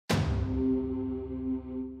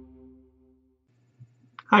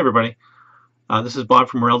Hi everybody, this is Bob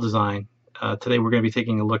from Rail Design. Today we're going to be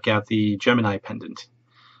taking a look at the Gemini Pendant.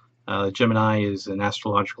 Gemini is an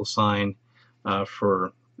astrological sign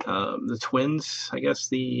for the twins. I guess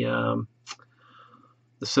the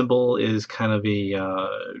symbol is kind of a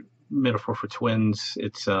metaphor for twins.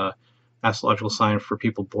 It's an astrological sign for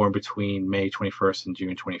people born between May 21st and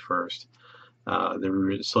June 21st.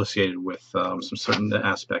 They're associated with some certain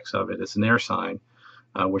aspects of it. It's an air sign,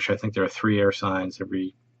 which I think there are 3 air signs.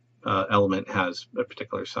 Every element has a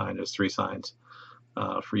particular sign. There's 3 signs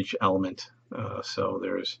for each element. So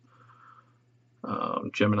there's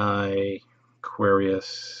Gemini,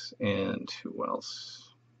 Aquarius, and who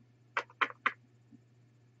else?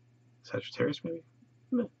 Sagittarius, maybe?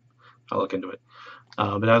 I'll look into it.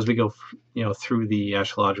 But as we go, through the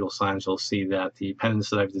astrological signs, you'll see that the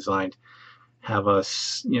pendants that I've designed have a,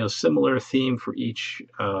 similar theme for each,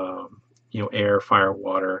 air, fire,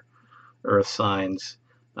 water, earth signs.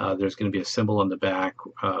 There's going to be a symbol on the back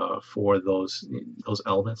for those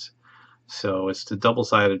elements. So it's the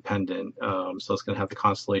double-sided pendant. So it's going to have the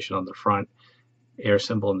constellation on the front, air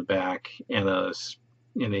symbol in the back, and a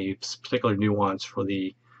particular nuance for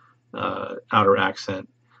the outer accent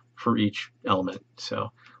for each element.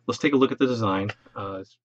 So let's take a look at the design.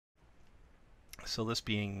 So this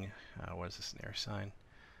being, what is this, an air sign?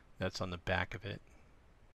 That's on the back of it.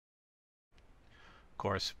 Of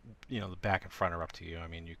course, the back and front are up to you. I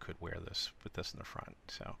mean, you could wear this with this in the front.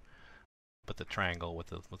 So, but the triangle with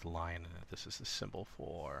the line in it, this is the symbol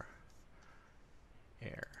for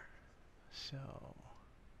air. So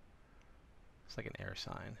it's like an air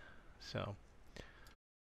sign. So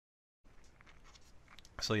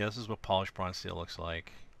yeah, this is what polished bronze steel looks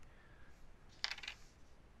like.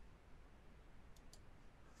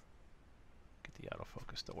 Get the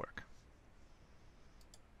autofocus to work.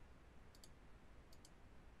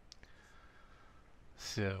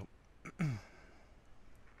 So,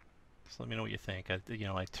 just let me know what you think.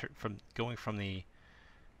 From going from the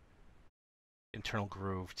internal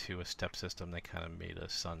groove to a step system, they kind of made a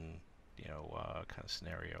sun, kind of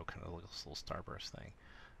scenario, kind of little starburst thing.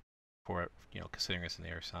 For it, considering it's an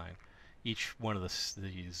air sign, each one of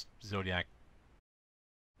these zodiac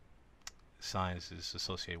signs is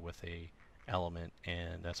associated with a element,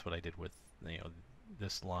 and that's what I did with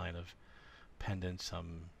this line of pendants.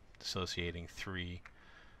 I'm associating three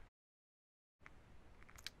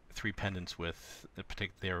pendants with a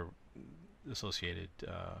particular associated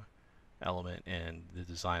element, and the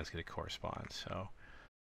design is going to correspond. So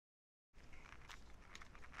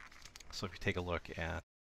if you take a look at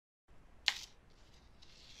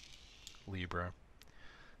Libra,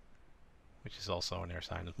 which is also an air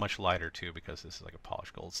sign, it's much lighter too because this is like a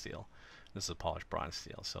polished gold steel. This is a polished bronze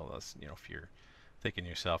steel. So that's, if you're thinking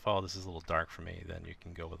to yourself, oh, this is a little dark for me, then you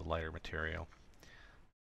can go with a lighter material.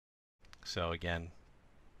 So again,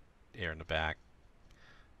 air in the back,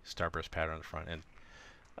 starburst pattern on the front, and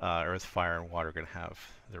earth, fire, and water are going to have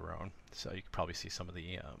their own. So you can probably see some of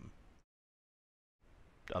the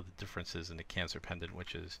other differences in the Cancer pendant,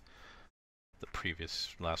 which is the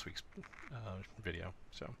last week's video.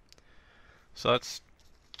 So that's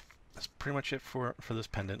pretty much it for this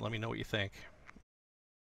pendant. Let me know what you think.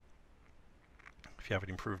 If you have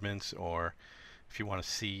any improvements, or if you want to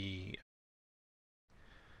see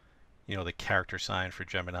the character sign for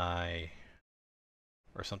Gemini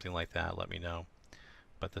or something like that, let me know.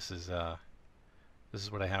 But this is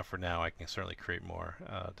what I have for now. I can certainly create more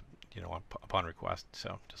upon request,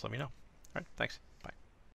 so just let me know. All right, thanks.